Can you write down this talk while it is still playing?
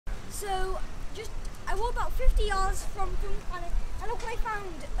So I walked about 50 yards from Food Planet, and look what I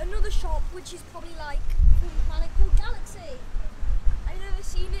found, another shop which is probably like Food Planet called Galaxy. I've never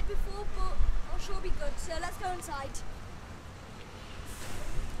seen it before, but I'm sure it'll be good, so let's go inside.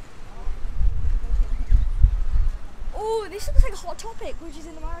 Oh, this looks like a Hot Topic, which is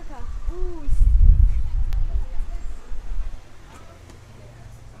in America. Ooh, this is big.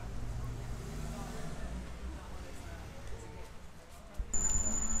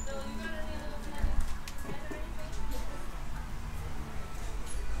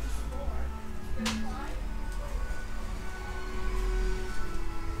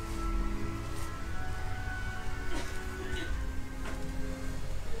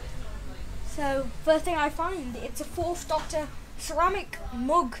 So, first thing I find, it's a 4th Doctor ceramic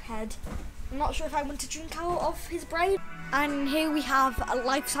mug head. I'm not sure if I want to drink out of his brain. And here we have a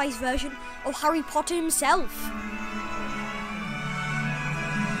life-size version of Harry Potter himself.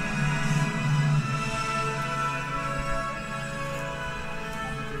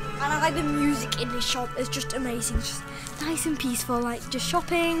 And I like the music in this shop, it's just amazing. It's just nice and peaceful, like just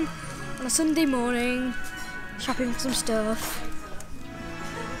shopping on a Sunday morning, shopping for some stuff.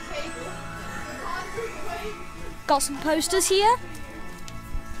 Got some posters here.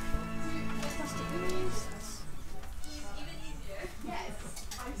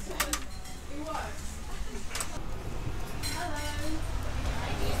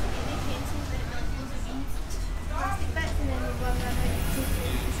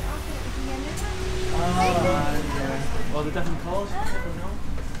 Well, the different colours.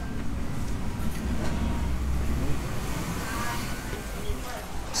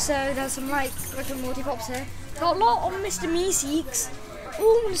 So there's some like little multi pops here. Got a lot of Mr. Meeseeks.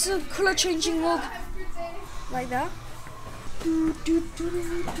 Oh, this is a colour changing mug. Like that.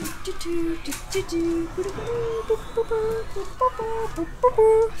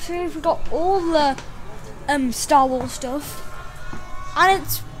 So we've got all the Star Wars stuff. And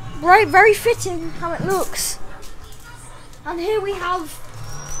it's very fitting how it looks. And here we have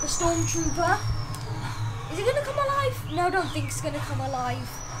the Stormtrooper. Is it going to come alive? No, I don't think it's going to come alive.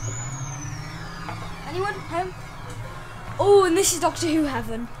 Anyone home? Oh, and this is Doctor Who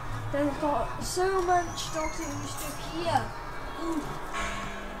heaven. They've got so much Doctor Who stuff here. Ooh.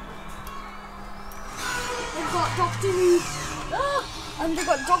 They've got Doctor Who. And they've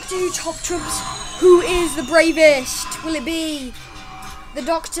got Doctor Who top trumps. Who is the bravest? Will it be the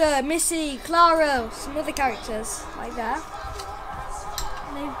Doctor, Missy, Clara, some other characters like that?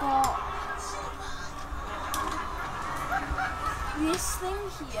 And they've got this thing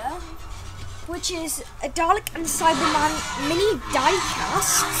here, which is a Dalek and Cyberman mini die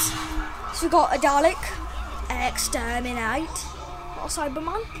casts. So we've got a Dalek, exterminate, got a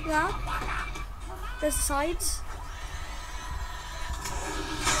Cyberman, yeah. There's the sides.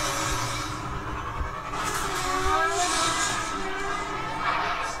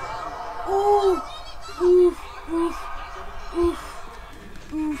 Ooh, ooh, ooh, ooh,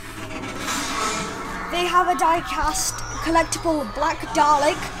 ooh. They have a die cast collectible black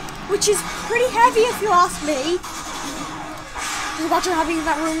Dalek, which is pretty heavy if you ask me. Just imagine having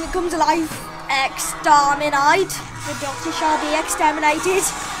that room that comes alive. Exterminate. The Doctor shall be exterminated.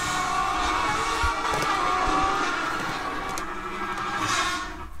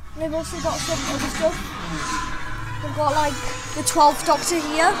 They've also got some other stuff. They've got like the 12th Doctor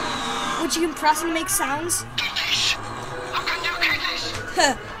here, which you can press and make sounds.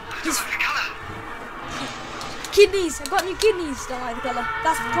 His kidneys. I've got new kidneys. Don't like the colour.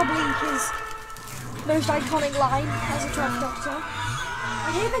 That's probably his most iconic line as a 12th Doctor.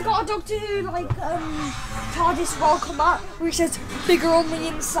 And here they got a Doctor Who like TARDIS welcome mat, where he says bigger on the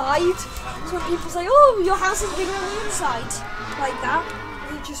inside. So when people say, "Oh, your house is bigger on the inside," like that,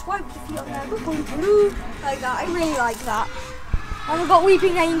 and you just wipe the feet on there, like that. I really like that. And we've got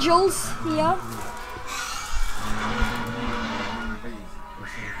Weeping Angels here.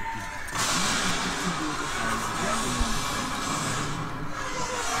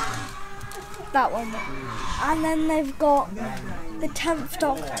 That one. And then they've got the 10th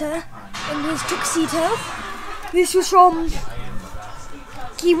Doctor in his tuxedo. This was from...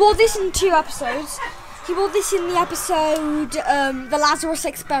 He wore this in 2 episodes. He wore this in the episode The Lazarus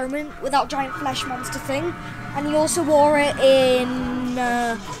Experiment with that giant flesh monster thing. And he also wore it in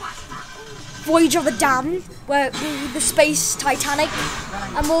Voyage of the Damned, where the space Titanic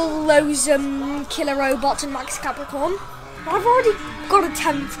and all those killer robots and Max Capricorn. I've already got a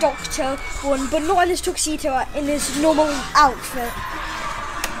 10th Doctor one, but not in his tuxedo, in his normal outfit.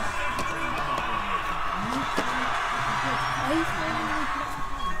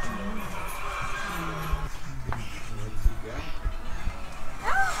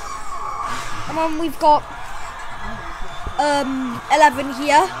 And then we've got 11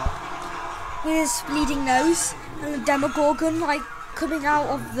 here with his bleeding nose and the Demogorgon like coming out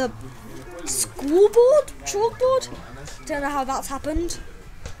of the chalkboard. Don't know how that's happened.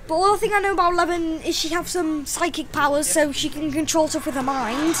 But all the thing I know about 11 is she has some psychic powers, so she can control stuff with her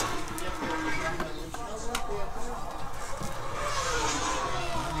mind.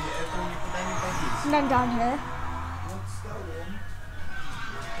 And then down here,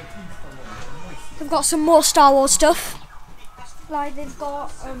 they've got some more Star Wars stuff. Like they've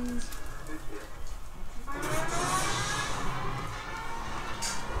got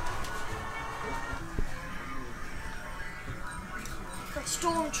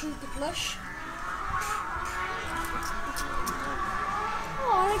Stormtrooper plush.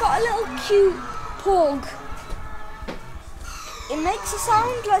 Oh, they got a little cute porg. It makes a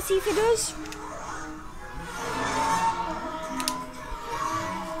sound. Let's see if it does.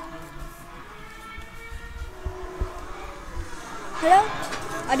 Hello?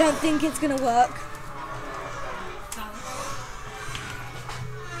 I don't think it's gonna work.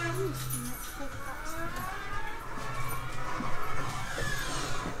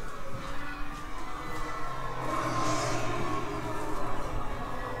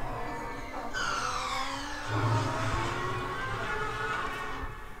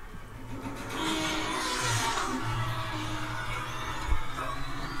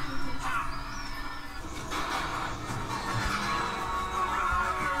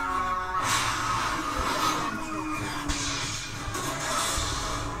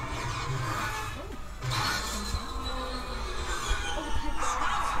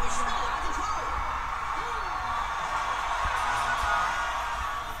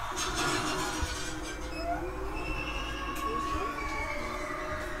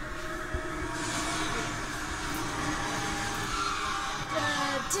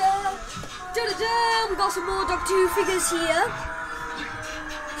 We've got some more Doctor Who figures here.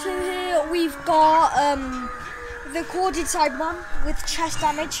 So here we've got the corded Cyberman with chest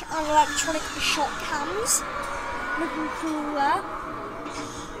damage and electronic shock cams. Looking cool there.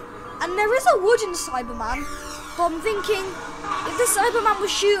 And there is a wooden Cyberman, but I'm thinking if the Cyberman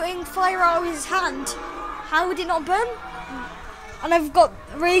was shooting fire out of his hand, how would it not burn? And I've got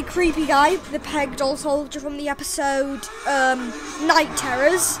a really creepy guy, the Peg Doll Soldier from the episode Night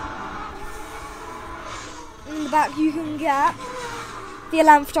Terrors. In the back you can get the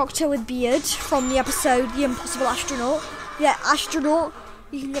 11th Doctor with beard from the episode The Impossible Astronaut. Yeah, astronaut.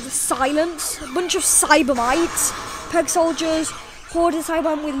 You can get the Silence, a bunch of Cybermites, Peg Soldiers, Hoarded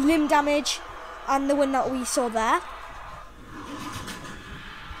Cyberman with limb damage, and the one that we saw there.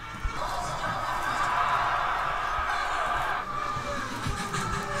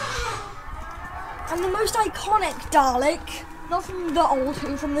 And the most iconic Dalek, not from the old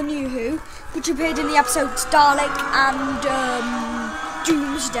Who, from the new Who, which appeared in the episodes Dalek and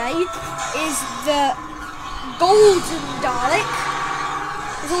Doomsday, is the golden Dalek.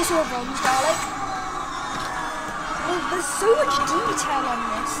 There's also a bronze Dalek. Oh, there's so much detail on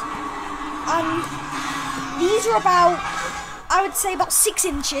this. And these are about, I would say about 6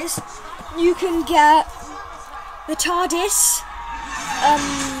 inches. You can get the TARDIS,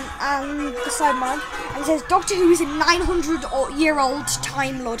 and the Cyberman, and it says Doctor Who is a 900-year-old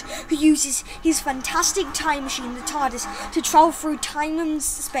Time Lord who uses his fantastic time machine, the TARDIS, to travel through time and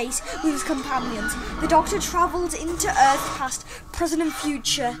space with his companions. The Doctor travels into Earth past, present and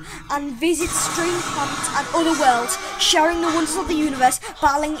future, and visits strange planets and other worlds, sharing the wonders of the universe,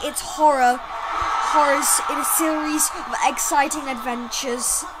 battling its horrors in a series of exciting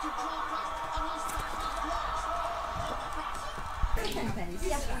adventures.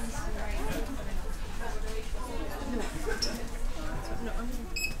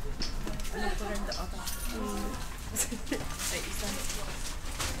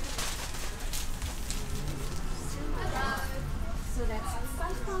 So that's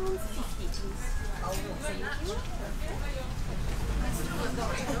 £5.50, please. Thank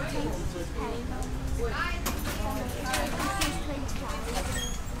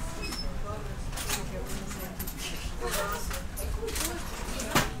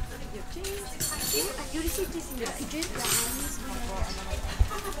you. You received this in the package.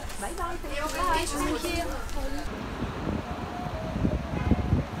 Bye bye. Thank you.